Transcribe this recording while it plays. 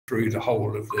through the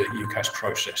whole of the UCAS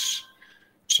process.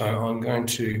 So I'm going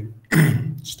to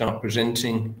start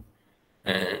presenting,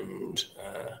 and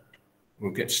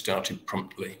we'll get started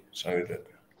promptly, so that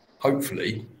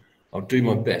hopefully I'll do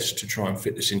my best to try and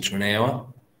fit this into an hour.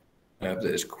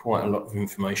 There's quite a lot of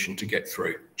information to get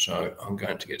through, so I'm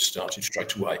going to get started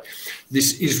straight away.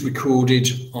 This is recorded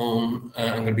on,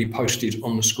 I'm going to be posted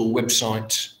on the school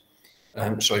website,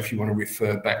 so if you want to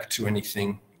refer back to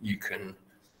anything, you can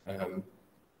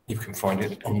find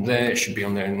it on there. It should be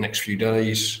on there in the next few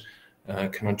days.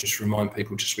 Can I just remind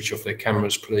people to switch off their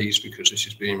cameras, please, because this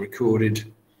is being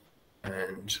recorded,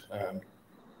 and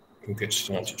we'll get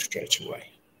started straight away.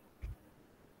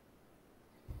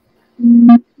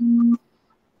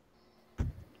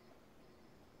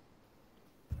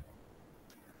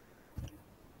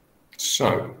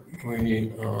 So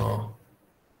we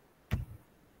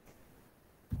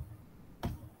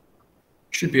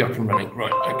should be up and running.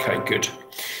 Right, okay, good.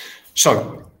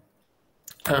 So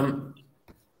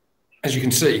as you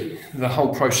can see, the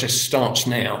whole process starts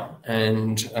now,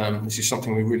 and this is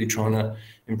something we're really trying to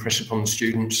impress upon the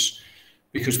students,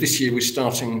 because this year we're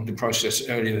starting the process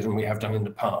earlier than we have done in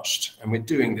the past, and we're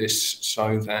doing this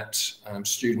so that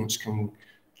students can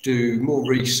do more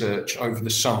research over the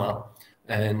summer,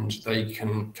 and they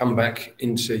can come back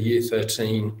into year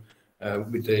 13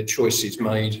 with their choices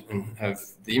made and have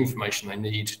the information they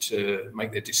need to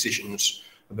make their decisions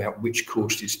about which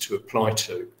courses to apply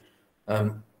to.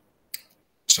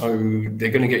 So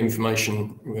they're going to get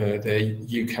information, their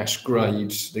UCAS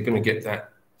grades, they're going to get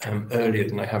that earlier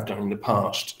than they have done in the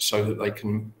past, so that they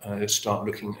can start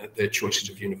looking at their choices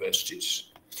of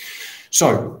universities.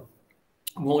 So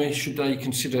why should they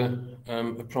consider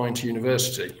applying to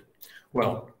university?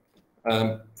 Well,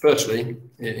 firstly,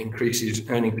 it increases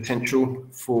earning potential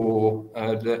for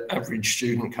the average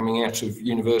student coming out of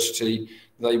university.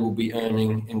 They will be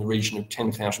earning in the region of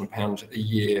 £10,000 a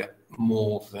year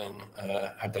more than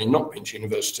had they not been to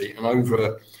university. And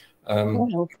over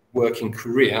a working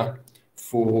career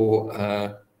for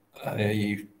a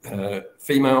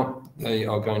female, they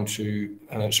are going to,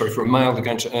 for a male, they're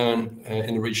going to earn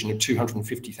in the region of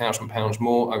 £250,000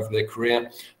 more over their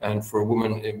career, and for a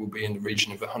woman, it will be in the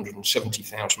region of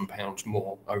 £170,000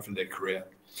 more over their career.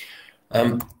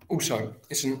 Also,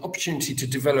 it's an opportunity to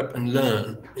develop and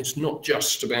learn. It's not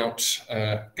just about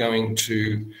going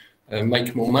to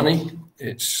make more money.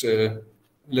 It's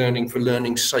learning for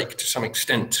learning's sake to some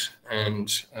extent,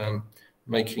 and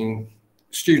making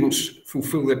students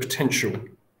fulfill their potential.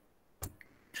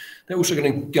 They're also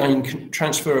going to gain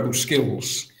transferable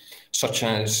skills, such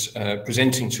as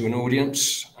presenting to an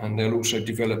audience, and they'll also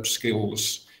develop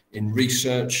skills in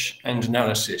research and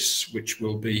analysis, which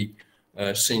will be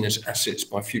seen as assets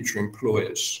by future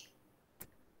employers.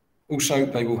 Also,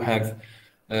 they will have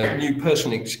new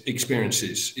personal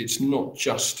experiences. It's not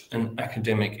just an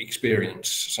academic experience.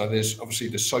 So there's obviously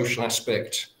the social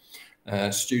aspect.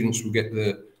 Students will get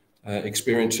the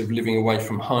experience of living away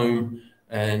from home,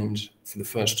 and for the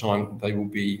first time they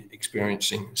will be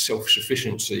experiencing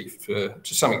self-sufficiency to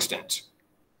some extent.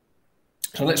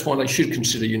 So that's why they should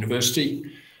consider university.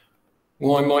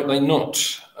 Why might they not?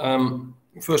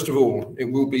 First of all, it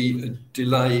will be a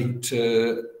delay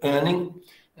to earning,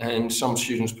 and some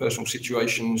students' personal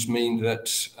situations mean that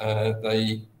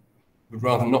they would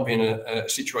rather not be in a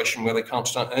situation where they can't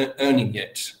start earning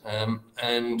yet.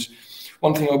 And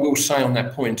one thing I will say on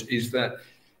that point is that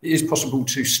it is possible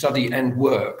to study and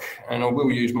work, and I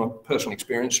will use my personal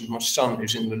experience of my son,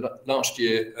 who's in the last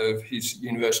year of his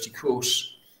university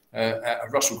course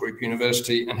at Russell Group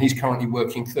University, and he's currently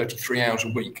working 33 hours a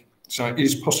week. So it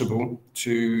is possible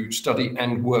to study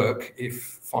and work if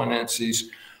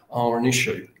finances are an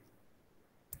issue.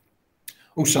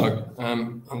 Also,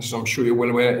 as I'm sure you're well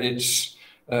aware, it's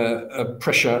a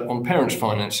pressure on parents'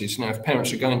 finances. Now, if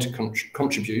parents are going to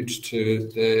contribute to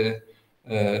their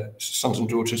sons and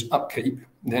daughters' upkeep,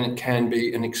 then it can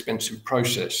be an expensive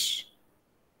process.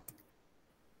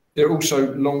 There are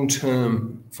also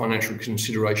long-term financial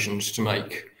considerations to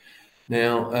make.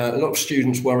 Now, a lot of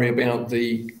students worry about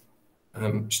the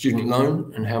student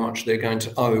loan and how much they're going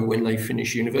to owe when they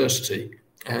finish university.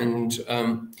 And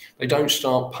they don't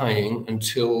start paying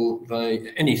until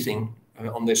anything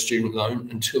on their student loan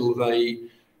until they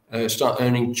start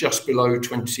earning just below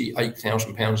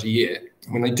 £28,000 a year.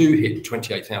 When they do hit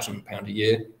 £28,000 a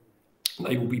year,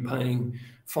 they will be paying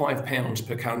 £5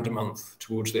 per calendar month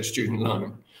towards their student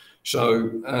loan.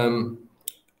 So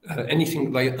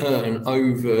anything that they earn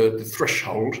over the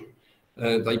threshold,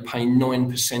 they pay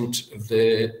 9% of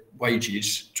their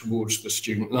wages towards the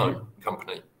student loan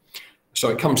company. So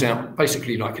it comes out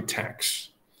basically like a tax.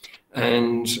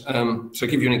 And so to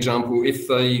give you an example, if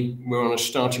they were on a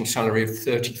starting salary of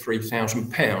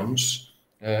 £33,000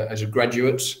 as a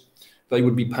graduate, they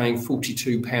would be paying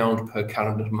 £42 per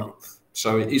calendar month.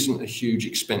 So it isn't a huge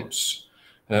expense.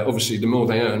 Obviously, the more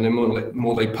they earn, the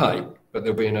more they pay, but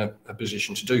they'll be in a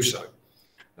position to do so.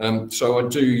 So I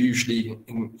do usually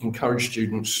encourage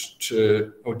students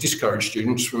or discourage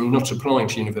students from not applying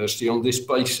to university on this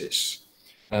basis,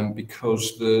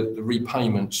 because the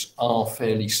repayments are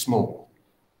fairly small.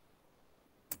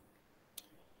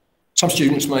 Some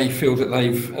students may feel that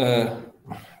they've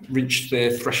reached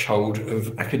their threshold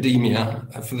of academia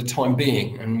for the time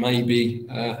being and may be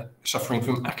suffering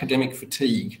from academic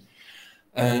fatigue.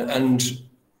 And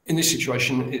in this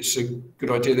situation, it's a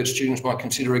good idea that students might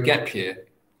consider a gap year.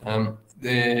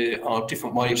 There are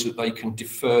different ways that they can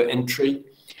defer entry.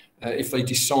 If they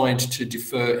decide to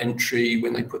defer entry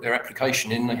when they put their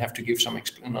application in, they have to give some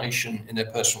explanation in their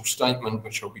personal statement,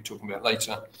 which I'll be talking about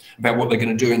later, about what they're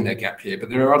going to do in their gap year. But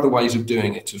there are other ways of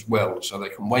doing it as well. So they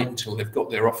can wait until they've got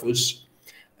their offers.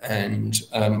 And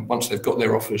once they've got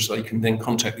their offers, they can then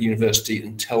contact the university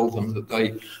and tell them that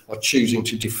they are choosing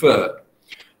to defer.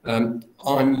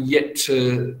 I'm yet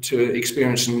to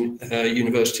experience a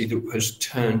university that has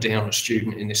turned down a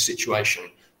student in this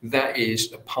situation. That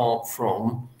is apart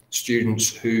from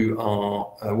students who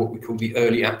are what we call the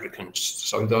early applicants.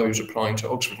 So those applying to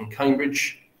Oxford and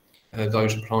Cambridge,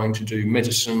 those applying to do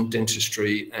medicine,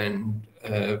 dentistry and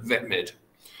vet med.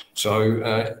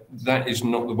 So that is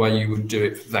not the way you would do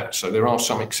it for that. So there are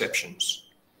some exceptions.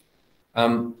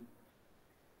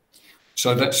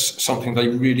 So that's something they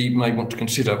really may want to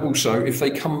consider. Also, if they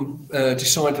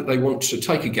decide that they want to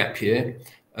take a gap year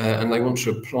and they want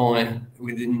to apply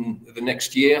within the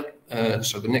next year,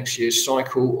 so the next year's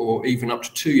cycle, or even up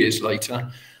to 2 years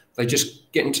later, they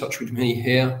just get in touch with me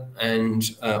here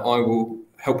and I will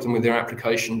help them with their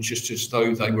application just as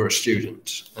though they were a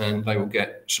student, and they will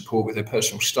get support with their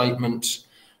personal statement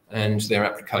and their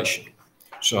application.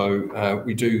 So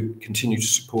we do continue to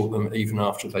support them even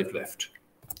after they've left.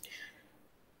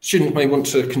 Students may want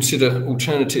to consider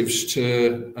alternatives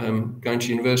to going to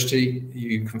university.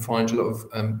 You can find a lot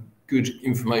of good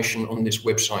information on this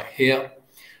website here.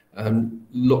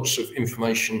 Lots of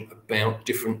information about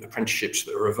different apprenticeships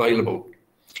that are available.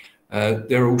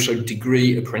 There are also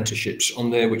degree apprenticeships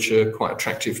on there, which are quite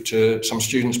attractive to some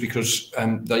students because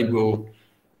they will,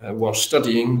 while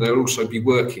studying, they'll also be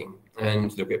working and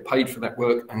they'll get paid for that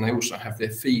work, and they also have their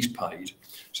fees paid.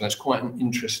 So that's quite an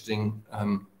interesting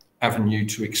avenue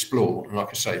to explore. And like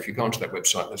I say, if you go onto that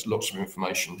website, there's lots of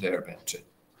information there about it.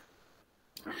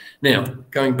 Now,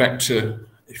 going back to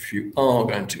if you are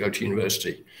going to go to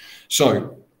university.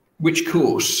 So, which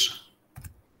course?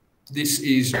 This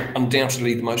is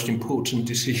undoubtedly the most important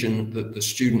decision that the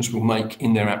students will make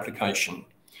in their application.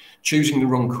 Choosing the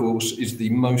wrong course is the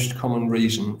most common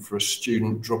reason for a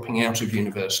student dropping out of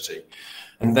university.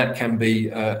 And that can be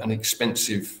an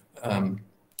expensive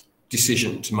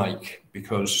decision to make,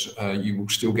 because you will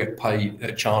still get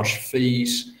paid, charged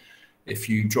fees. If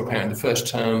you drop out in the first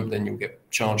term, then you'll get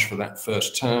charged for that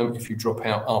first term. If you drop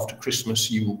out after Christmas,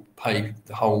 you will pay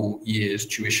the whole year's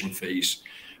tuition fees,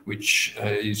 which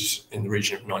is in the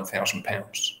region of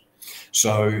 £9,000.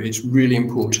 So it's really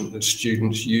important that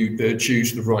students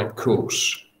choose the right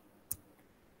course.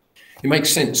 It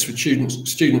makes sense for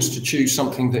students to choose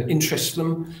something that interests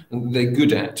them and that they're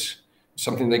good at,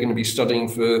 something they're going to be studying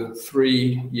for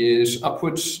 3 years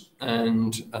upwards,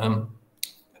 and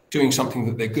doing something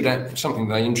that they're good at, something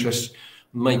they interest,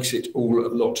 makes it all a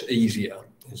lot easier.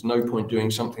 There's no point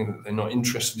doing something that they're not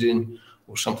interested in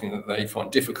or something that they find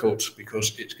difficult,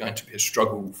 because it's going to be a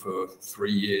struggle for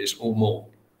 3 years or more.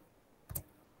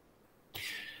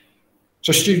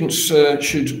 So students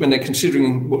should, when they're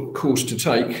considering what course to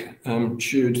take,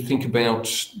 should think about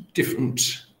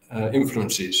different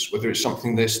influences, whether it's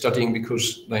something they're studying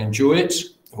because they enjoy it,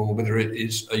 or whether it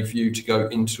is a view to go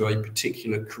into a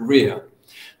particular career.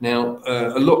 Now,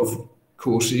 a lot of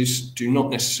courses do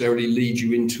not necessarily lead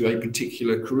you into a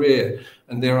particular career,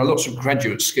 and there are lots of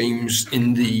graduate schemes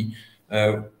in the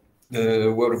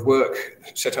world of work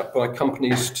set up by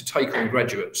companies to take on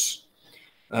graduates.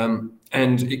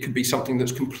 And it could be something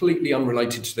that's completely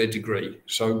unrelated to their degree.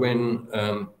 So when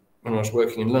I was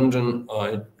working in London,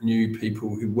 I knew people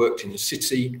who worked in the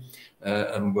city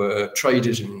and were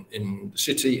traders in the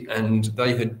city, and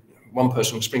they had, one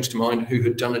person springs to mind who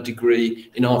had done a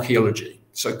degree in archaeology.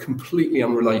 So completely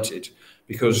unrelated,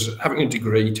 because having a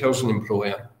degree tells an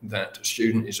employer that a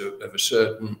student is of a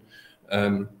certain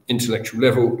intellectual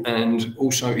level, and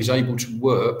also is able to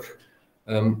work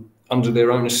under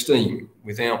their own esteem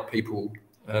without people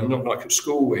Not like at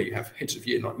school where you have heads of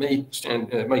year like me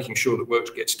making sure that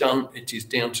work gets done. It is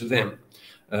down to them.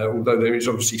 Although there is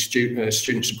obviously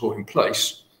student support in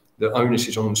place, the onus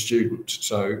is on the student.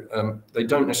 So they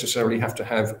don't necessarily have to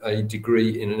have a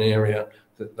degree in an area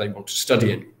that they want to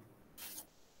study in.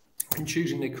 In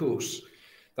choosing their course,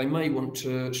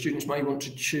 students may want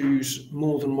to choose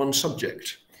more than one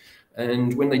subject.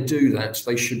 And when they do that,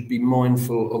 they should be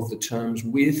mindful of the terms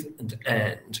with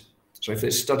and. So if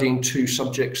they're studying 2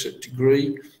 subjects at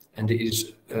degree, and it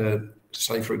is,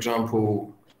 say, for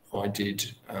example, I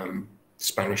did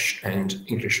Spanish and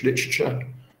English literature.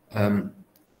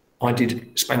 I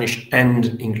did Spanish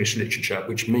and English literature,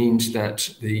 which means that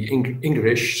the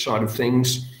English side of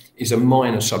things is a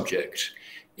minor subject.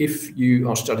 If you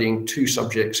are studying 2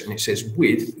 subjects and it says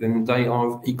with, then they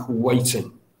are of equal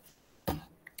weighting.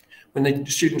 When the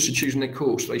students are choosing their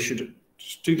course, they should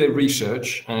do their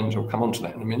research, and I'll come on to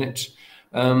that in a minute,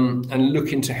 and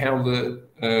look into how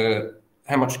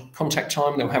much contact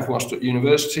time they'll have whilst at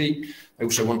university. They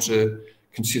also want to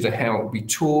consider how it will be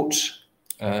taught.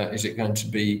 Is it going to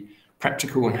be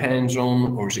practical and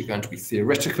hands-on, or is it going to be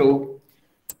theoretical?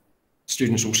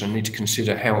 Students also need to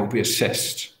consider how it will be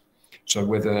assessed. So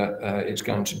whether it's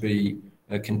going to be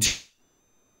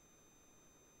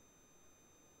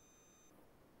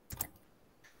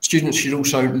Students should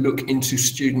also look into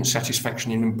student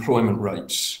satisfaction in employment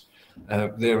rates.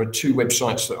 There are 2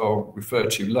 websites that I'll refer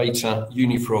to later,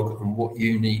 Unifrog and What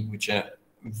Uni, which are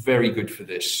very good for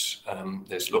this.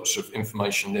 There's lots of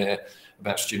information there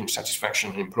about student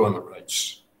satisfaction and employment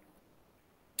rates.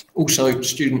 Also,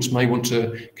 students may want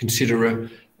to consider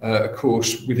a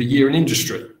course with a year in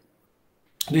industry.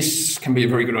 This can be a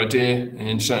very good idea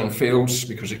in certain fields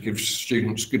because it gives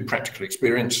students good practical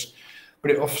experience,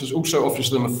 but it also offers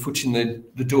them a foot in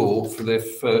the door for their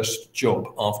first job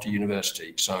after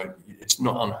university. So it's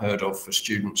not unheard of for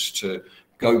students to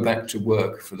go back to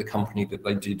work for the company that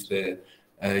they did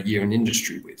their year in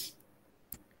industry with.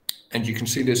 And you can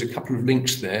see there's a couple of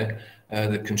links there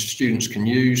that students can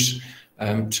use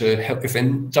to help if they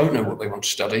don't know what they want to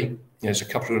study. There's a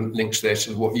couple of links there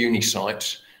to the What Uni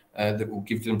site that will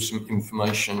give them some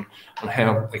information on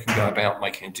how they can go about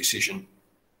making a decision,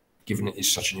 given it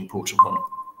is such an important one.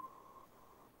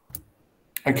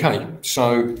 Okay,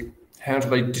 so how do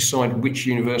they decide which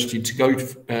university to go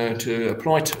to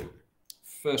apply to?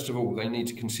 First of all, they need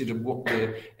to consider what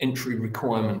their entry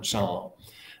requirements are.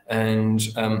 And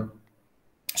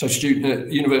so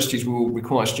universities will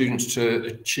require students to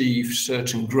achieve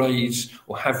certain grades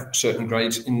or have certain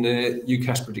grades in their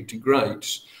UCAS predicted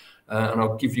grades. And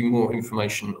I'll give you more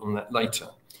information on that later.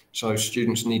 So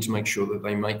students need to make sure that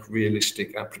they make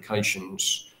realistic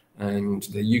applications, and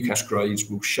their UCAS grades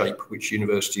will shape which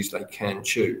universities they can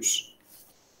choose.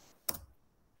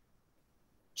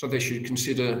 So they should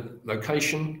consider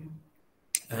location,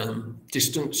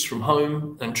 distance from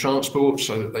home and transport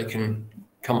so that they can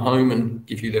come home and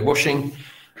give you their washing.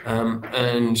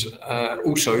 And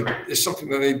also there's something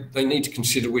that they need to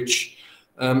consider, which,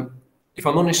 if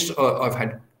I'm honest, I've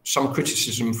had some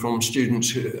criticism from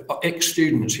students,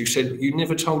 ex-students who said, you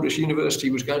never told us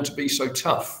university was going to be so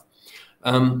tough.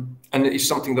 And it's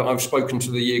something that I've spoken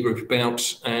to the year group about,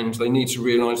 and they need to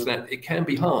realise that it can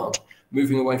be hard.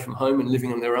 Moving away from home and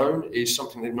living on their own is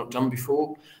something they've not done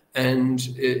before, and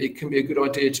it can be a good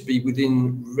idea to be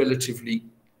within relatively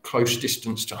close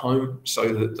distance to home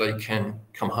so that they can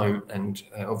come home and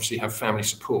obviously have family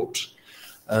support.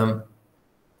 And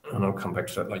I'll come back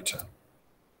to that later.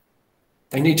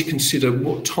 They need to consider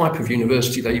what type of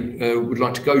university they would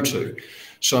like to go to.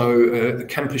 So a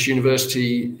campus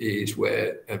university is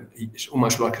where it's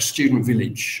almost like a student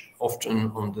village,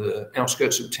 often on the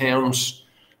outskirts of towns,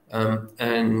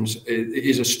 and it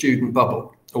is a student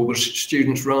bubble, or would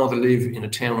students rather live in a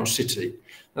town or city?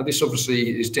 Now this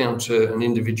obviously is down to an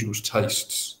individual's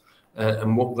tastes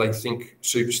and what they think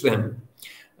suits them.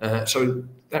 So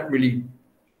that really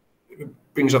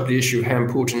brings up the issue of how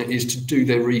important it is to do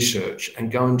their research and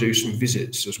go and do some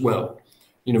visits as well.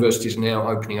 Universities are now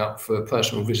opening up for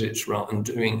personal visits rather than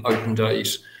doing open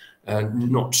days,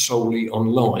 not solely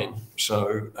online.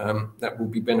 So that will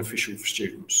be beneficial for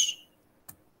students.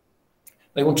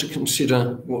 They want to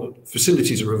consider what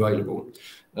facilities are available,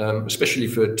 especially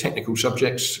for technical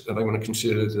subjects. They want to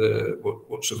consider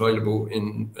what's available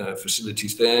in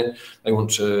facilities there. They want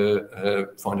to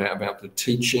find out about the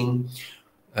teaching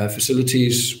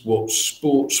facilities, what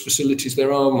sports facilities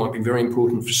there are, might be very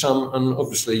important for some, and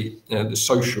obviously the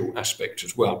social aspect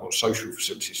as well, what social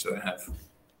facilities do they have.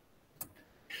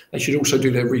 They should also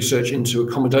do their research into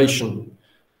accommodation.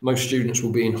 Most students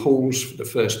will be in halls for the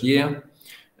first year,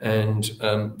 and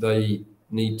they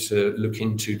need to look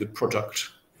into the product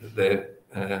that they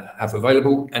have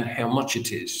available and how much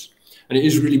it is. And it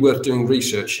is really worth doing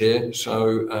research here.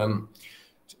 So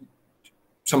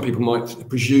some people might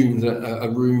presume that a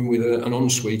room with an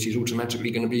ensuite is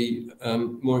automatically going to be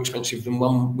more expensive than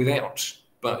one without.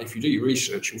 But if you do your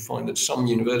research, you'll find that some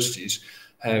universities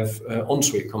have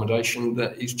ensuite accommodation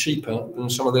that is cheaper than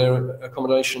some of their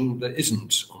accommodation that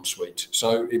isn't ensuite.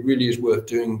 So it really is worth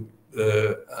doing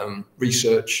the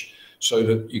research so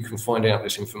that you can find out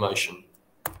this information.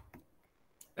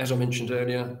 As I mentioned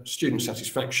earlier, student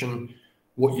satisfaction,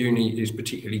 what uni is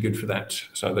particularly good for that,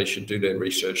 so they should do their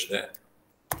research there.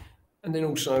 And then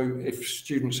also, if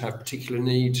students have particular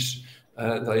needs,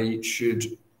 they should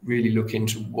really look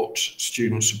into what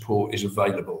student support is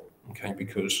available, okay,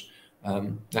 because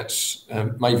that's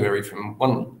may vary from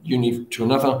one uni to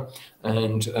another,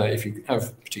 and if you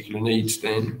have particular needs,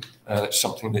 then it's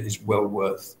something that is well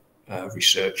worth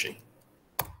researching.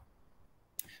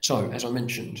 So, as I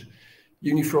mentioned,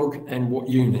 UniFrog and what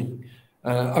uni.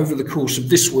 Over the course of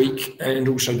this week and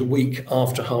also the week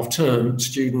after half term,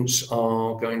 students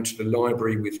are going to the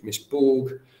library with Miss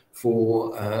Borg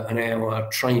for an hour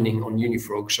training on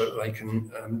UniFrog so that they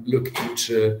can look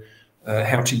into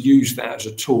how to use that as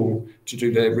a tool to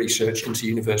do their research into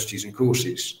universities and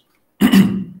courses.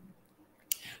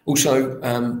 Also,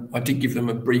 I did give them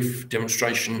a brief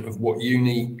demonstration of what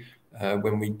uni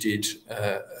when we did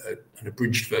an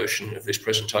abridged version of this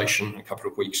presentation a couple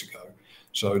of weeks ago.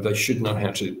 So they should know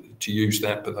how to use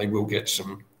that, but they will get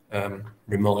some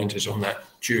reminders on that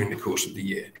during the course of the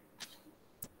year.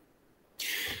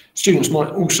 Students might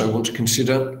also want to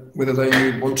consider whether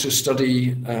they want to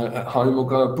study at home or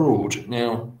go abroad.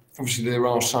 Now, obviously there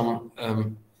are some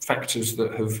factors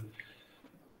that have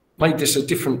made this a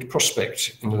different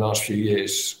prospect in the last few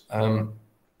years.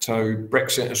 So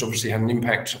Brexit has obviously had an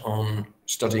impact on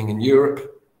studying in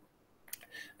Europe,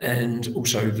 and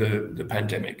also the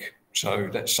pandemic. So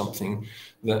that's something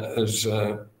that has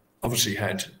obviously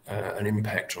had an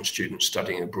impact on students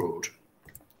studying abroad.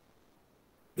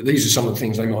 But these are some of the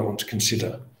things they might want to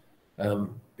consider,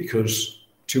 because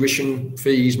tuition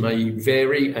fees may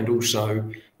vary, and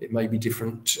also it may be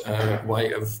different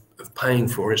way of paying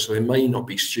for it. So there may not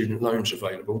be student loans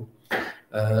available,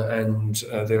 and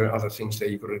there are other things there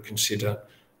you've got to consider,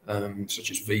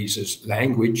 such as visas.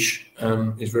 Language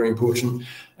is very important,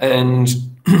 and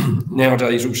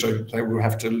nowadays also they will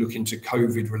have to look into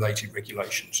COVID-related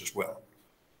regulations as well.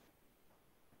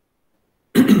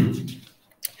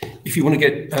 If you want to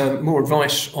get more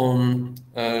advice on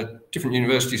different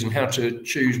universities and how to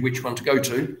choose which one to go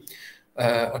to,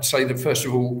 I'd say that first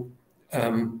of all,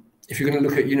 if you're going to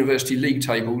look at university league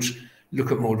tables,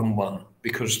 look at more than one,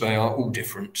 because they are all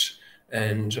different.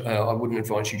 And I wouldn't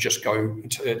advise you just go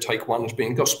to take one as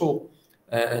being gospel.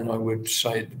 And I would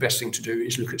say the best thing to do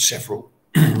is look at several.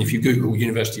 If you Google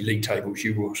university league tables,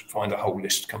 you will find a whole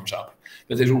list comes up.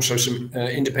 But there's also some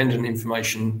independent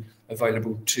information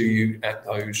available to you at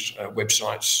those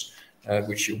websites,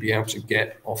 which you'll be able to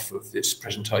get off of this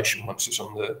presentation once it's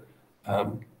on the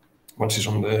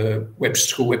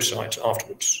school website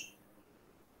afterwards.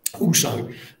 Also,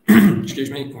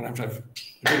 excuse me, I'm going to have a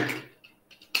drink.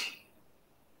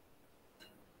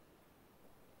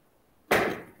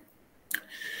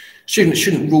 Students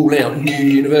shouldn't rule out new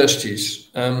universities.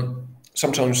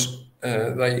 Sometimes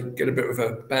they get a bit of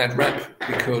a bad rap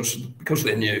because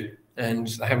they're new and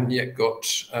they haven't yet got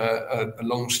a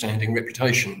long-standing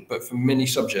reputation. But for many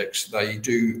subjects, they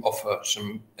do offer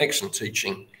some excellent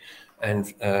teaching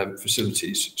and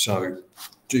facilities. So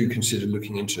do consider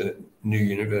looking into new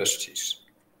universities.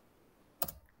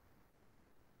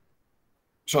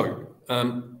 So,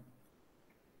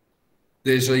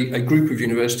 there's a group of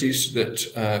universities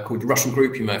that called the Russell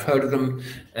Group. You may have heard of them,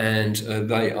 and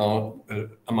they are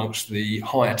amongst the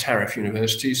higher tariff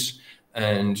universities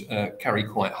and carry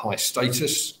quite high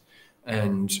status.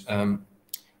 And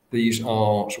these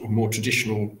are sort of more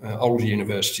traditional older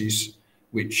universities,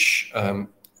 which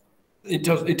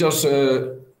it does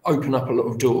open up a lot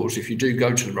of doors if you do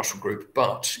go to the Russell Group.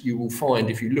 But you will find,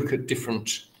 if you look at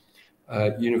different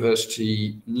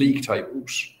university league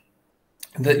tables,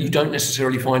 that you don't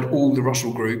necessarily find all the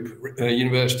Russell Group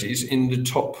universities in the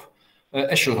top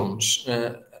echelons.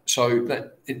 So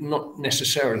that it's not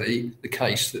necessarily the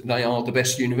case that they are the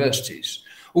best universities.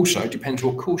 Also, it depends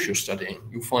what course you're studying.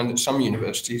 You'll find that some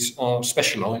universities are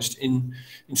specialised in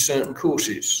certain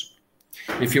courses.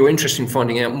 If you're interested in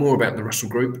finding out more about the Russell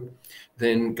Group,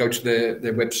 then go to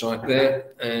their website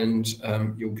there, and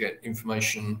you'll get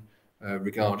information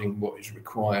regarding what is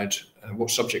required, what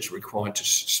subjects are required to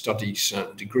study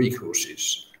certain degree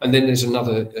courses. And then there's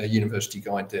another university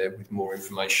guide there with more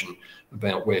information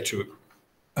about where to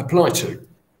apply to.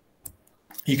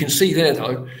 You can see there,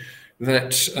 though,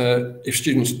 that if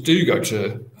students do go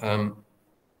to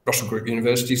Russell Group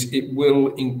universities, it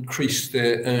will increase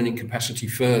their earning capacity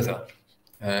further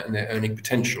and their earning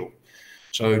potential.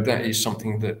 So that is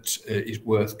something that is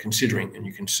worth considering. And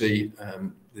you can see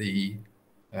the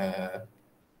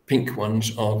pink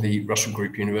ones are the Russell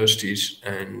Group universities,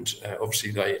 and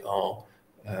obviously they are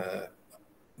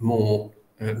more,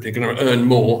 they're going to earn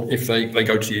more if they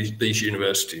go to these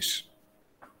universities.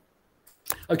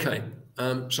 Okay,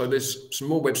 so there's some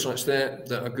more websites there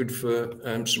that are good for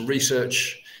some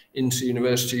research into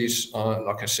universities.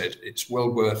 Like I said, it's well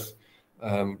worth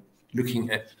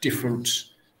looking at different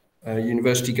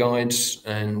university guides,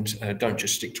 and don't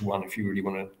just stick to one if you really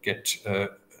want to get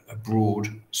a broad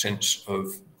sense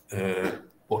of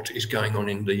what is going on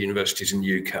in the universities in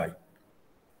the UK.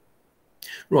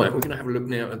 Right, we're going to have a look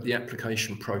now at the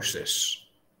application process.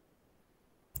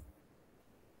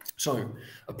 So,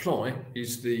 Apply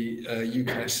is the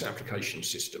UCAS application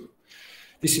system.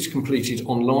 This is completed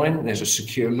online. There's a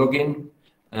secure login,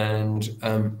 and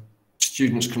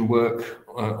students can work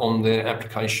on their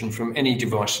application from any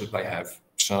device that they have.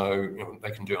 So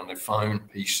they can do it on their phone,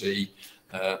 PC.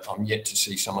 I'm yet to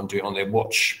see someone do it on their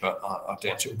watch, but I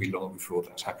doubt it will be long before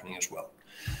that's happening as well.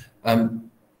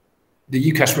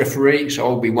 The UCAS referee, so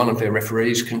I'll be one of their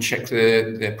referees, can check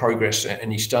their progress at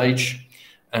any stage.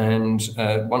 And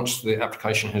once the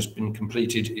application has been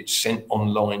completed, it's sent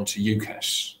online to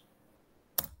UCAS.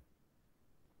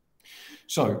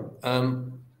 So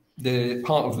the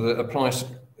part of the Apply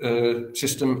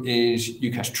system is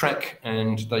UCAS Track,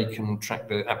 and they can track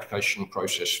the application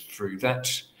process through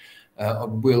that. I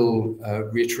will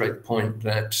reiterate the point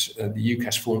that the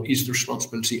UCAS form is the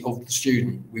responsibility of the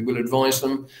student. We will advise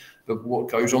them, but what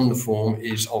goes on the form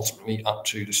is ultimately up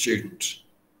to the student.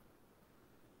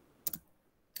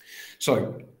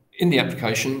 So in the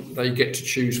application, they get to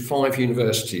choose 5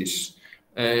 universities,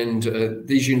 and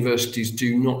these universities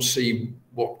do not see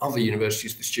what other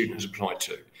universities the student has applied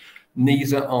to.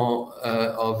 Neither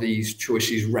are these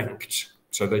choices ranked.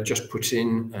 So they're just put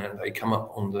in and they come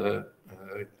up on the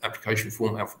application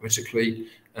form alphabetically,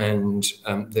 and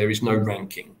there is no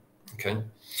ranking. Okay.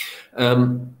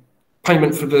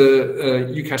 Payment for the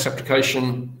UCAS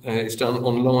application is done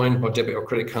online by debit or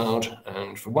credit card,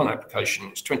 and for one application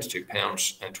it's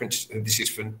 £22, and this is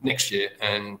for next year,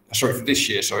 and sorry, for this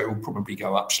year, so it will probably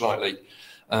go up slightly,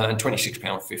 and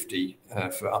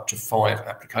 £26.50 for up to 5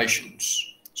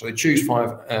 applications. So they choose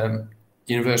 5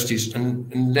 universities,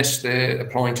 unless they're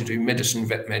applying to do medicine,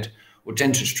 vet med, or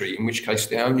dentistry, in which case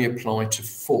they only apply to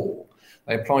 4.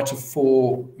 They apply to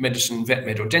 4 medicine, vet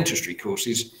med, or dentistry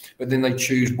courses, but then they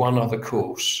choose one other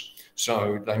course.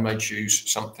 So they may choose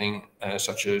something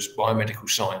such as biomedical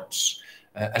science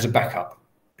as a backup,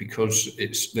 because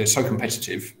they're so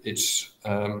competitive. It's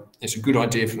a good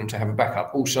idea for them to have a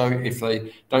backup. Also, if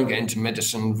they don't get into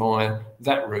medicine via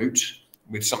that route,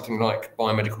 with something like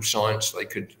biomedical science, they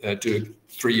could do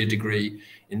a 3-year degree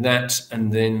in that,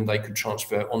 and then they could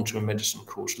transfer onto a medicine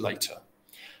course later.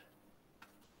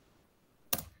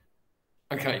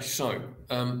 Okay, so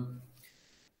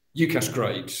UCAS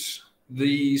grades.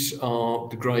 These are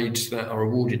the grades that are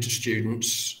awarded to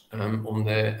students on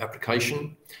their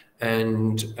application,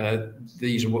 and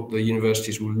these are what the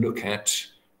universities will look at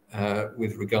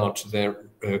with regard to their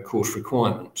course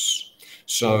requirements.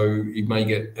 So you may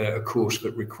get a course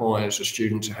that requires a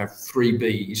student to have 3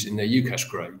 Bs in their UCAS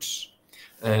grades,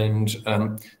 and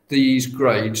these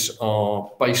grades are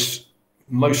based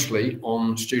mostly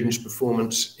on students'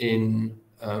 performance in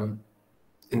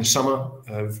the summer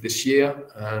of this year,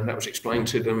 and that was explained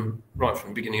to them right from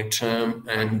the beginning of term,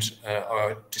 and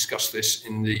I discussed this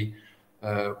in the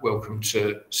Welcome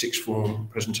to Sixth Form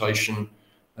presentation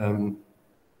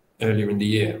earlier in the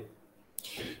year.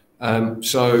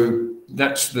 So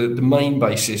that's the main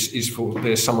basis is for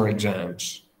their summer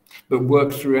exams, but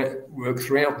work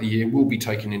throughout the year will be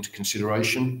taken into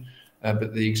consideration,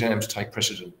 but the exams take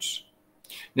precedence.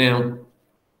 Now,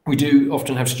 we do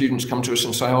often have students come to us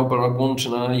and say, oh, but I want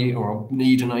an A, or I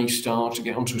need an A star to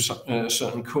get onto a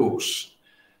certain course.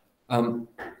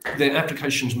 Their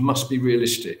applications must be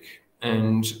realistic,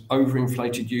 and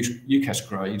overinflated UCAS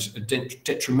grades are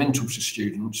detrimental to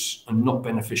students and not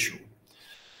beneficial.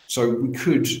 So we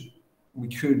could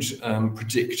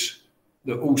predict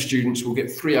that all students will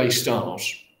get 3 A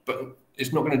stars, but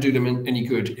it's not going to do them any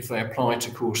good if they apply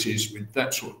to courses with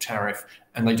that sort of tariff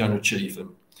and they don't achieve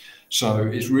them. So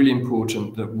it's really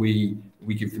important that we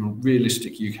we give them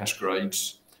realistic UCAS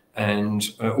grades,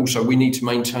 and also we need to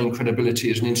maintain credibility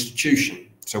as an institution.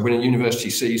 So when a university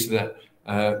sees that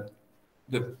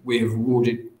that we have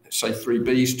awarded, say, 3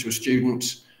 Bs to a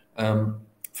student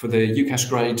for their UCAS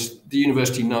grades, the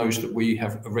university knows that we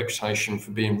have a reputation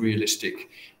for being realistic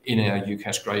in our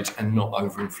UCAS grades and not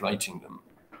overinflating them.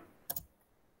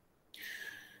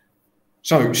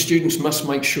 So students must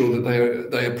make sure that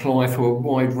they apply for a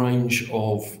wide range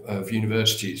of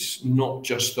universities, not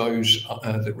just those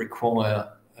that require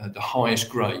the highest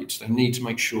grades. They need to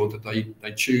make sure that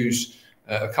they choose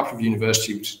a couple of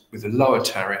universities with a lower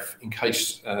tariff in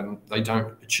case they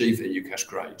don't achieve their UCAS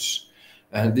grades.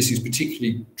 And this is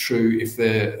particularly true if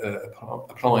they're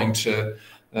applying to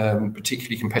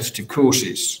particularly competitive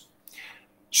courses.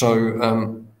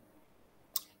 So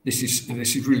this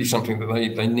is really something that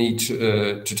they need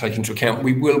to take into account.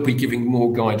 We will be giving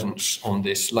more guidance on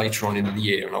this later on in the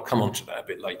year, and I'll come on to that a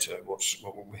bit later, what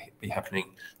will be happening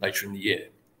later in the year.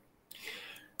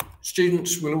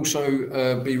 Students will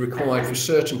also be required for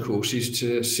certain courses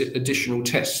to sit additional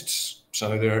tests.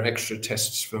 So there are extra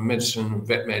tests for medicine,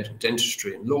 vet med,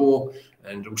 dentistry and law,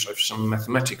 and also for some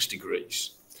mathematics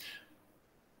degrees.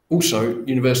 Also,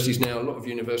 universities now, a lot of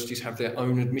universities have their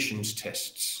own admissions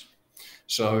tests.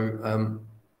 So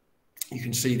you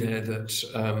can see there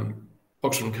that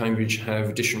Oxford and Cambridge have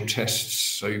additional tests.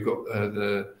 So you've got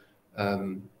the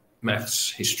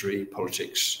maths, history,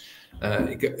 politics,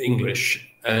 English,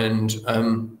 and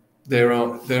there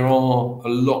are a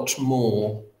lot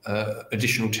more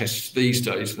additional tests these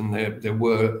days than there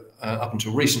were up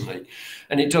until recently.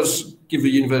 And it does give the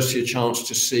university a chance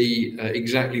to see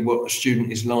exactly what a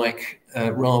student is like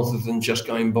rather than just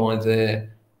going by their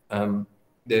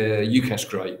UCAS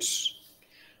grades.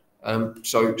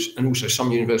 And also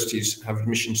some universities have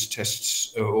admissions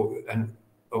tests or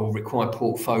require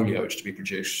portfolios to be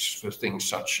produced for things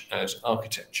such as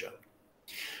architecture.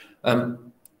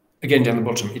 Again, down the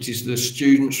bottom, it is the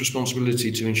student's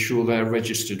responsibility to ensure they are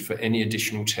registered for any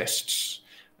additional tests.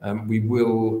 We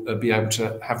will be able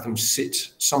to have them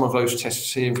sit some of those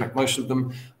tests here, in fact, most of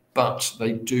them, but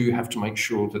they do have to make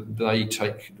sure that they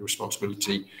take the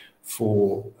responsibility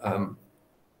for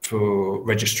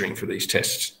registering for these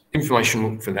tests.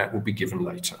 Information for that will be given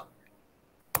later.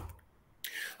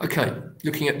 Okay,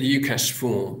 looking at the UCAS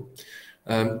form,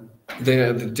 there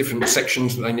are the different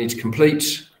sections that they need to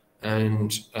complete,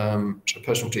 and so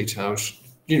personal details,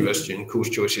 university and course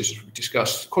choices, as we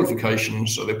discussed,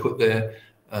 qualifications, so they put their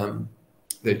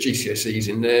GCSEs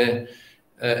in there,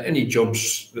 any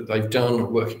jobs that they've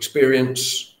done, work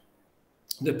experience,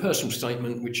 their personal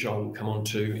statement, which I will come on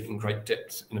to in great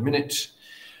depth in a minute,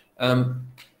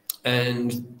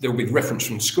 and there will be the reference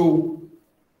from school,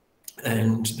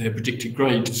 and their predicted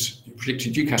grades,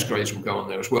 predicted UCAS grades will go on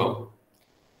there as well.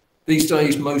 These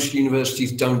days, most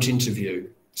universities don't interview,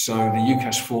 so the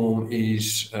UCAS form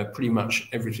is pretty much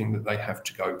everything that they have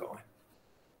to go by.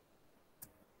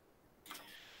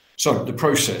 So the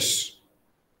process.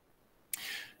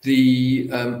 The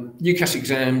UCAS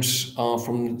exams are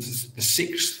from the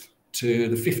 6th to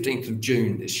the 15th of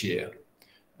June this year.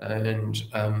 And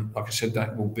like I said,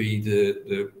 that will be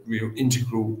the real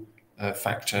integral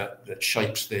factor that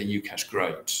shapes their UCAS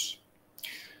grades.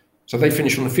 So they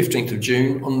finish on the 15th of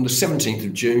June. On the 17th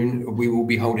of June, we will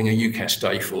be holding a UCAS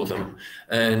day for them.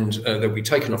 And they'll be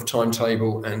taken off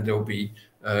timetable, and they'll be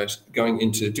going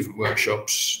into different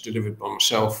workshops delivered by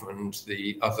myself and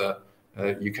the other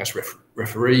UCAS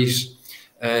referees.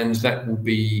 And that will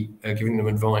be giving them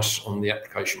advice on the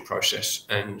application process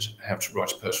and how to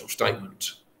write a personal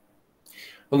statement.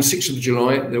 On the 6th of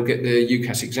July, they'll get their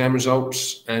UCAS exam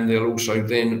results, and they'll also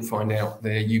then find out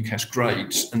their UCAS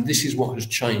grades. And this is what has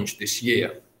changed this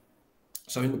year.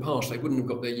 So in the past, they wouldn't have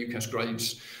got their UCAS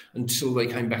grades until they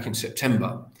came back in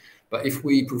September. But if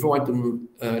we provide them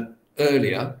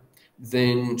earlier,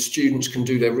 then students can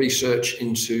do their research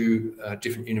into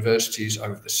different universities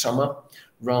over the summer,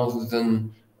 rather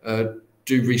than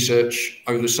do research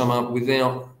over the summer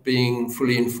without being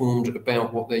fully informed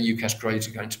about what their UCAS grades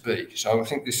are going to be. So I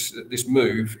think this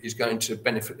move is going to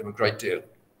benefit them a great deal.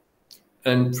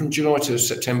 And from July to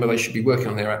September, they should be working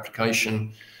on their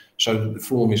application so that the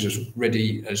form is as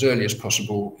ready as early as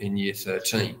possible in year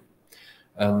 13.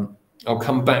 I'll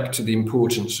come back to the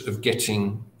importance of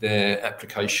getting their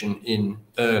application in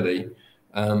early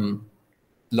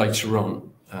later on,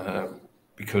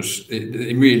 because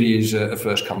it really is a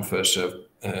first come, first serve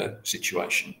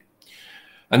situation.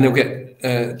 And they'll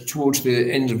get, towards the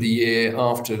end of the year,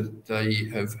 after they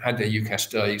have had their UCAS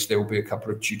days, there will be a couple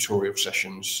of tutorial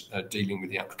sessions dealing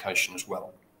with the application as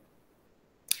well.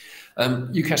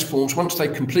 UCAS forms, once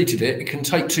they've completed it, it can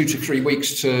take 2 to 3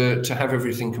 weeks to have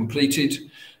everything completed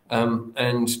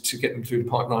and to get them through the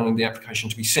pipeline and the application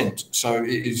to be sent. So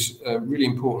it is really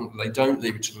important that they don't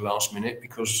leave it to the last minute,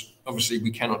 because obviously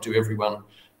we cannot do everyone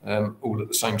all at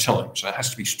the same time. So it has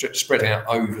to be spread out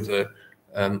over the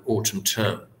autumn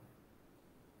term.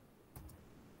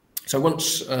 So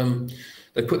once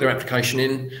they put their application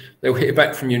in, they'll hear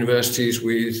back from universities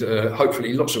with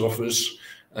hopefully lots of offers,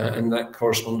 and that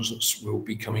correspondence will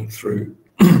be coming through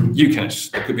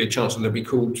UCAS. There could be a chance that they'll be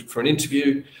called for an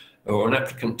interview or an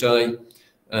applicant day,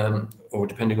 or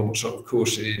depending on what sort of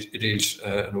course it is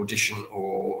an audition,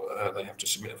 or they have to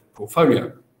submit a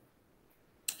portfolio.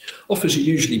 Offers are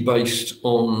usually based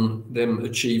on them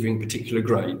achieving particular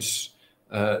grades.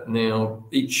 Now,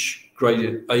 each grade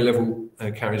at A level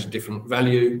carries a different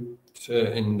value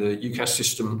in the UCAS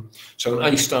system. So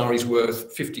an A star is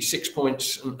worth 56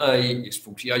 points, an A is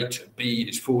 48, a B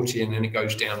is 40, and then it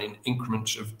goes down in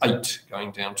increments of 8,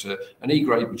 going down to an E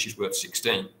grade, which is worth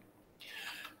 16.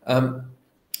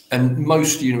 And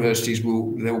most universities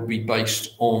they'll be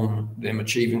based on them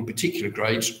achieving particular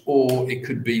grades, or it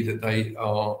could be that they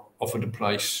are offered a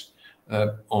place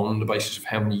on the basis of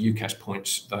how many UCAS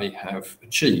points they have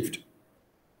achieved.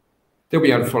 They'll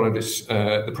be able to follow this,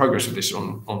 the progress of this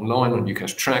online on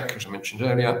UCAS Track, as I mentioned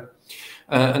earlier.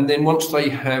 And then once they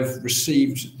have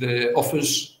received their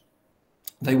offers,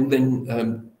 they will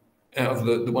then, out of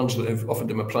the ones that have offered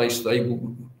them a place, they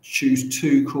will choose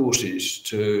 2 courses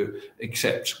to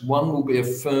accept. One will be a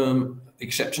firm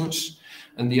acceptance,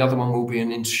 and the other one will be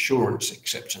an insurance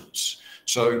acceptance.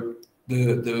 So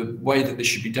the way that this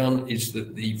should be done is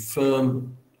that the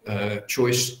firm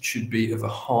choice should be of a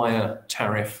higher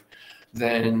tariff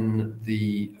than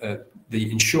the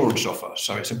insurance offer.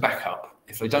 So it's a backup.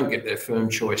 If they don't get their firm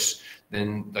choice,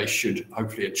 then they should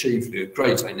hopefully achieve the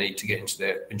grades they need to get into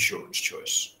their insurance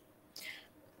choice.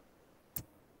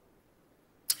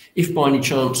 If by any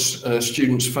chance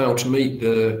students fail to meet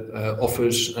the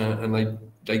offers and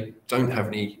they don't have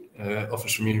any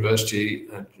offers from university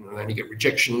and they only get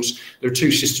rejections, there are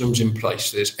 2 systems in place.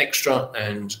 There's extra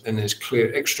and there's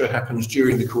clear. Extra happens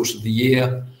during the course of the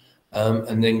year,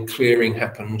 and then clearing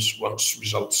happens once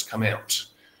results come out,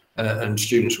 and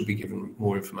students will be given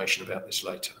more information about this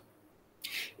later.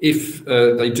 If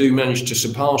they do manage to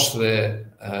surpass the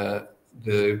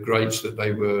grades that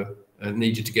they were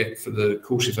needed to get for the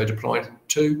courses they'd applied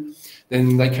to,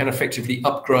 then they can effectively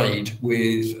upgrade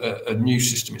with a new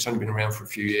system. It's only been around for a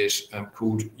few years,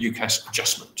 called UCAS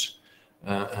Adjustment,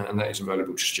 and that is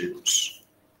available to students.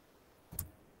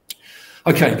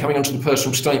 Okay, coming on to the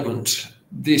personal statement.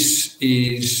 This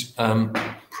is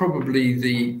probably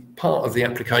the part of the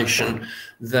application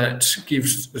that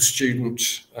gives the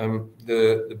student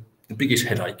the biggest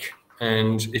headache,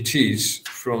 and it is,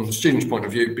 from the student's point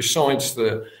of view, besides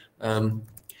the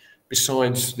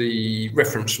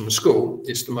reference from the school,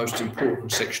 it's the most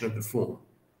important section of the form.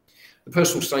 The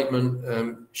personal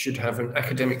statement should have an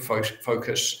academic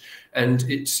focus, and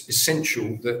it's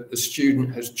essential that the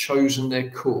student has chosen their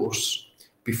course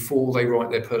before they write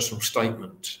their personal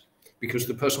statement, because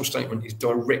the personal statement is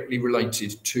directly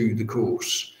related to the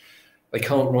course. They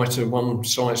can't write a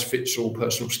one-size-fits-all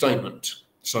personal statement,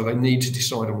 so they need to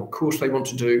decide on what course they want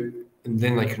to do, and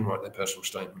then they can write their personal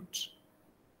statement.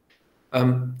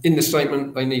 In the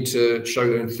statement, they need to show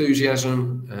their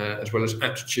enthusiasm as well as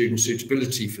aptitude and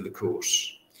suitability for the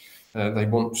course. They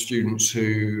want students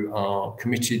who are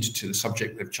committed to the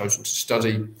subject they've chosen to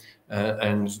study,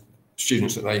 and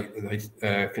students that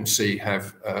they can see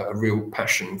have a real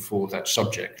passion for that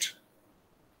subject.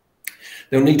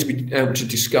 They'll need to be able to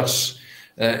discuss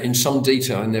in some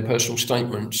detail in their personal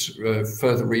statements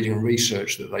further reading and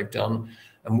research that they've done,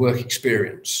 and work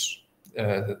experience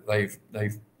that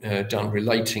they've done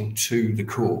relating to the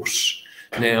course.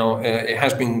 Now, it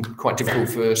has been quite difficult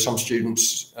for some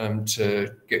students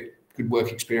to get good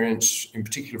work experience in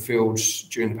particular fields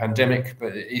during the pandemic,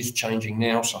 but it is changing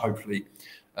now, so hopefully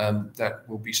that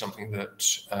will be something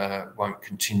that won't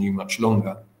continue much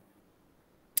longer.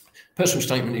 Personal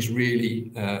statement is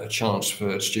really a chance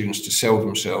for students to sell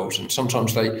themselves, and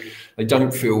sometimes they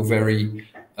don't feel very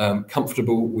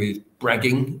comfortable with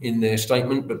bragging in their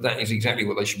statement, but that is exactly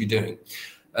what they should be doing.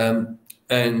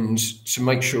 And to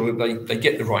make sure that they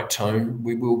get the right tone,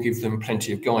 we will give them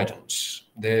plenty of guidance.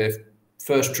 Their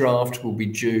first draft will be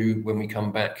due when we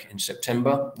come back in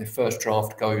September. Their first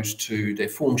draft goes to their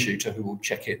form tutor, who will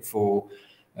check it for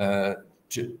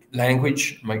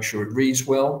language, make sure it reads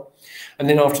well. And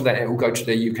then after that, it will go to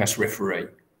their UCAS referee.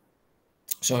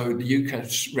 So the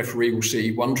UCAS referee will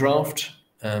see one draft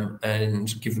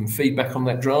and give them feedback on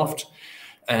that draft.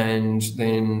 And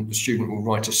then the student will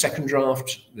write a second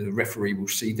draft. The referee will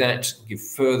see that, give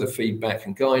further feedback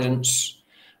and guidance,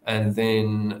 and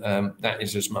then that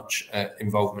is as much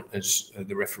involvement as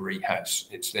the referee has.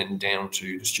 It's then down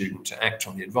to the student to act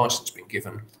on the advice that's been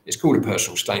given. It's called a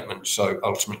personal statement, so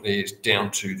ultimately it's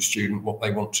down to the student what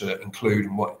they want to include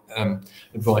and what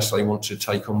advice they want to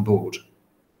take on board.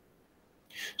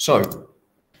 So,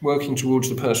 working towards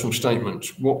the personal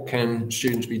statement, what can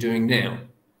students be doing now?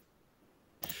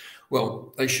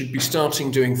 Well, they should be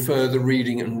starting doing further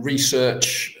reading and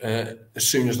research as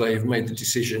soon as they have made the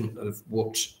decision of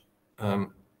what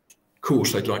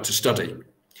course they'd like to study.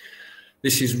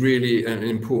 This is really an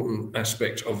important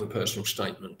aspect of the personal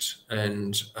statement,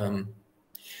 and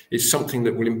it's something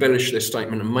that will embellish their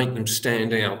statement and make them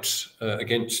stand out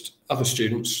against other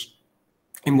students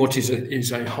in what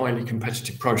is a highly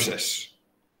competitive process.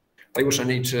 They also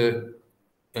need to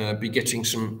be getting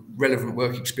some relevant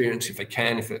work experience if they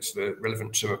can, if it's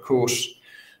relevant to a course,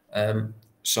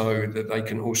 so that they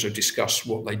can also discuss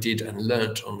what they did and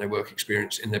learnt on their work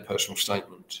experience in their personal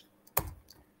statement.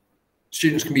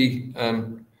 Students can be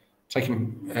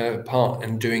taking part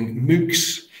in doing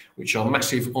MOOCs, which are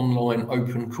massive online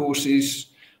open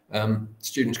courses.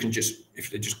 Students can just, if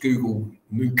they just Google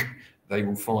MOOC, they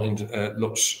will find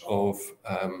lots of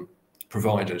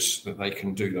providers that they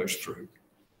can do those through.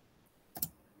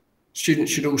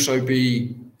 Students should also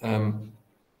be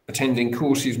attending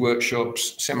courses,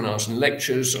 workshops, seminars and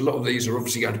lectures. A lot of these are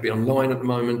obviously going to be online at the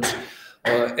moment.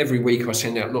 Every week I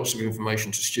send out lots of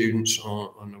information to students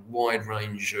on a wide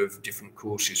range of different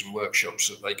courses and workshops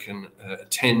that they can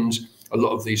attend. A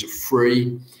lot of these are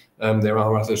free. There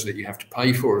are others that you have to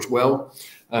pay for as well.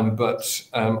 But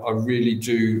I really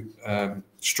do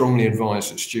strongly advise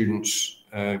that students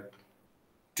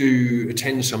do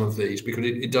attend some of these, because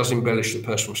it does embellish the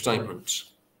personal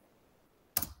statements.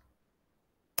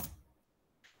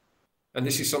 And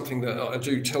this is something that I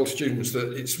do tell students,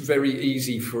 that it's very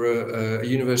easy for a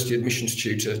university admissions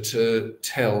tutor to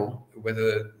tell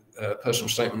whether a personal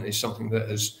statement is something that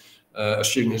a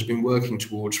student has been working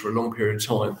towards for a long period of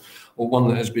time, or one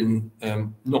that has been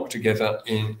knocked together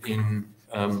in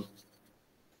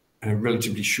a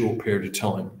relatively short period of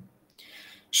time.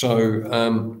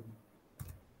 So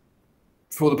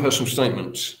for the personal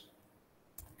statements,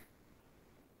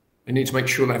 they need to make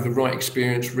sure they have the right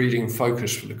experience, reading and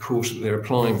focus for the course that they're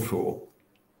applying for.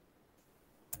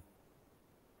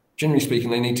 Generally speaking,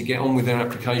 they need to get on with their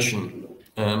application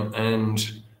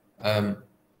and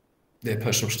their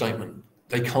personal statement.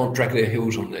 They can't drag their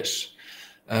heels on this.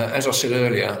 As I said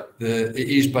earlier, it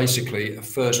is basically a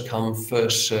first come,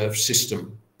 first served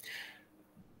system.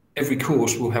 Every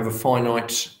course will have a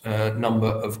finite number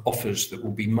of offers that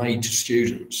will be made to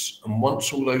students, and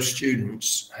once all those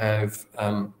students have,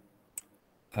 once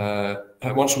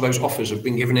all those offers have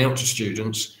been given out to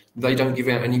students, they don't give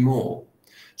out any more.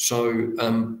 So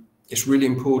it's really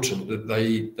important that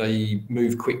they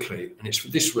move quickly, and it's for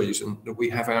this reason that we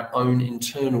have our own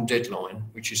internal deadline,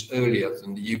 which is earlier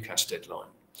than the UCAS deadline,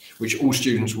 which all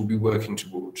students will be working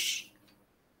towards.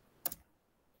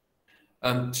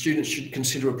 Students should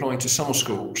consider applying to summer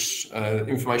schools.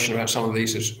 Information about some of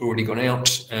these has already gone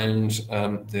out, and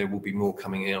there will be more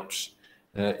coming out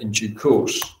in due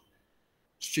course.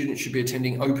 Students should be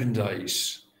attending open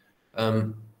days,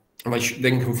 and they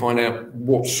then can find out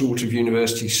what sort of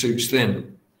university suits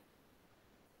them.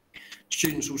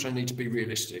 Students also need to be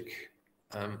realistic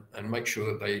and make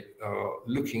sure that they are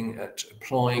looking at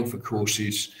applying for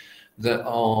courses that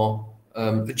are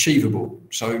achievable,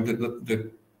 so that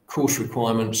the course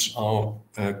requirements are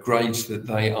grades that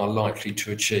they are likely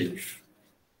to achieve.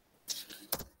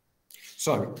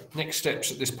 So, next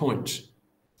steps at this point.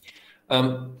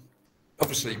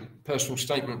 Obviously, personal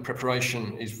statement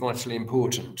preparation is vitally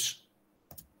important.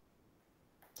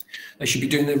 They should be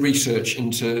doing their research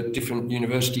into different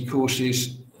university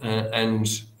courses and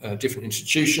different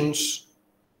institutions.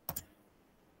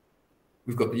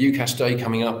 We've got the UCAS Day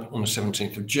coming up on the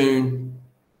 17th of June,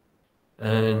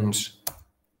 and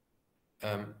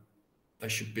they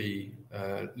should be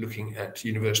looking at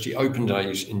university open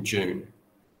days in June.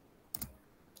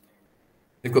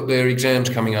 They've got their exams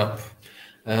coming up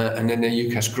and then their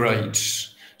UCAS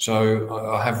grades. So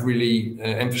I have really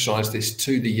emphasised this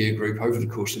to the year group over the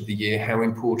course of the year, how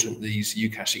important these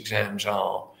UCAS exams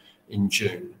are in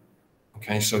June.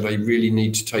 Okay, so they really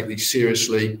need to take these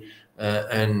seriously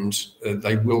and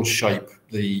they will shape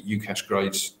the UCAS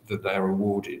grades that they are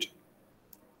awarded.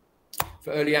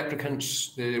 For early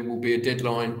applicants, there will be a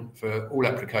deadline for all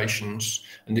applications,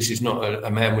 and this is not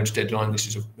a manward's deadline, this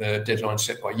is a deadline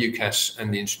set by UCAS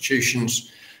and the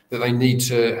institutions. that they need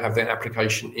to have their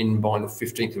application in by the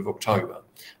 15th of October.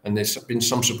 And there's been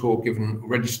some support given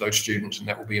already to those students, and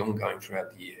that will be ongoing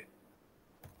throughout the year.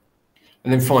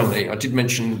 And then finally, I did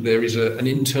mention there is an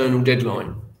internal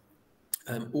deadline.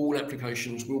 All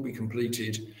applications will be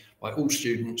completed by all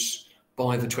students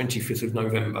by the 25th of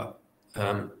November.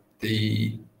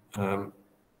 The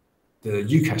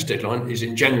UCAS deadline is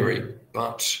in January,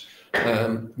 but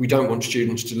we don't want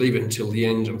students to leave it until the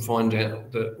end and find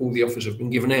out that all the offers have been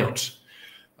given out.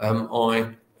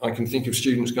 I can think of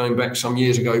students going back some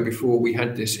years ago before we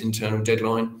had this internal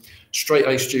deadline, straight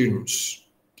A students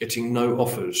getting no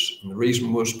offers, and the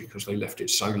reason was because they left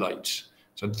it so late.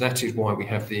 So that is why we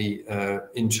have the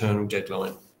internal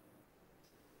deadline.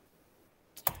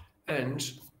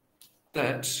 And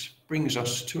that brings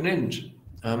us to an end.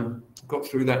 Got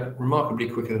through that remarkably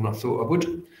quicker than I thought I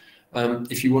would.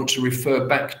 If you want to refer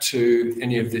back to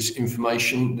any of this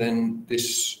information, then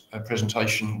this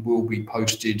presentation will be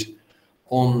posted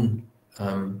on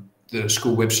the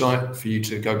school website for you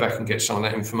to go back and get some of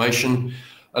that information.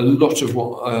 A lot of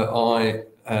what I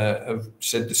have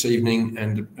said this evening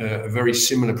and a very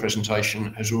similar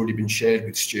presentation has already been shared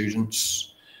with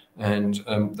students, and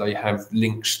they have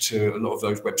links to a lot of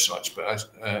those websites. But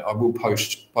I will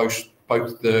post both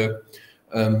the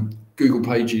Google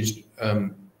Pages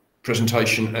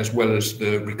presentation as well as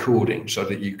the recording so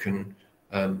that you can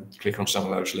click on some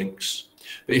of those links.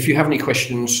 But if you have any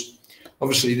questions,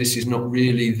 obviously this is not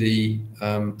really the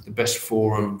best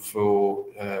forum for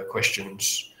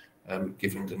questions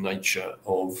given the nature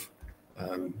of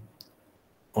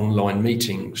online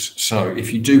meetings. So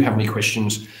if you do have any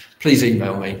questions, please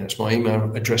email me. That's my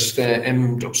email address there,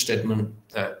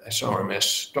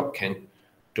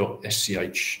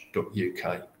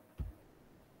 m.stedman@srms.kent.sch.uk.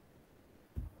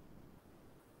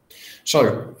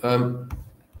 So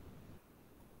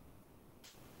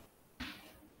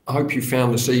I hope you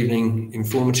found this evening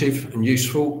informative and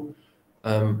useful.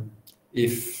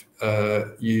 If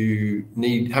you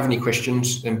have any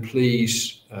questions, then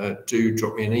please do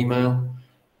drop me an email.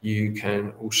 You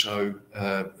can also,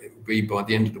 it will be by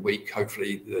the end of the week,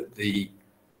 hopefully, that the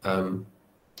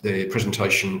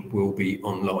presentation will be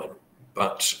online.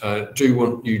 But do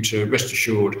want you to rest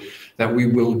assured that we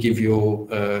will give your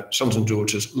sons and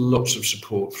daughters lots of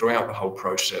support throughout the whole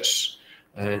process,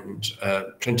 and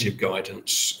plenty of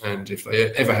guidance. And if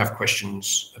they ever have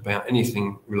questions about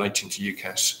anything relating to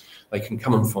UCAS, they can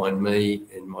come and find me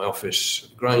in my office at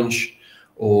the Grange,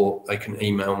 or they can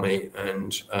email me,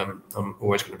 and I'm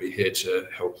always going to be here to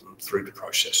help them through the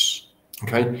process.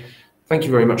 Okay, thank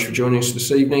you very much for joining us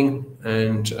this evening,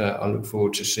 and I look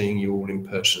forward to seeing you all in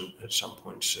person at some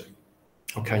point soon.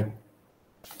 Okay,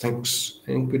 thanks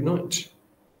and good night.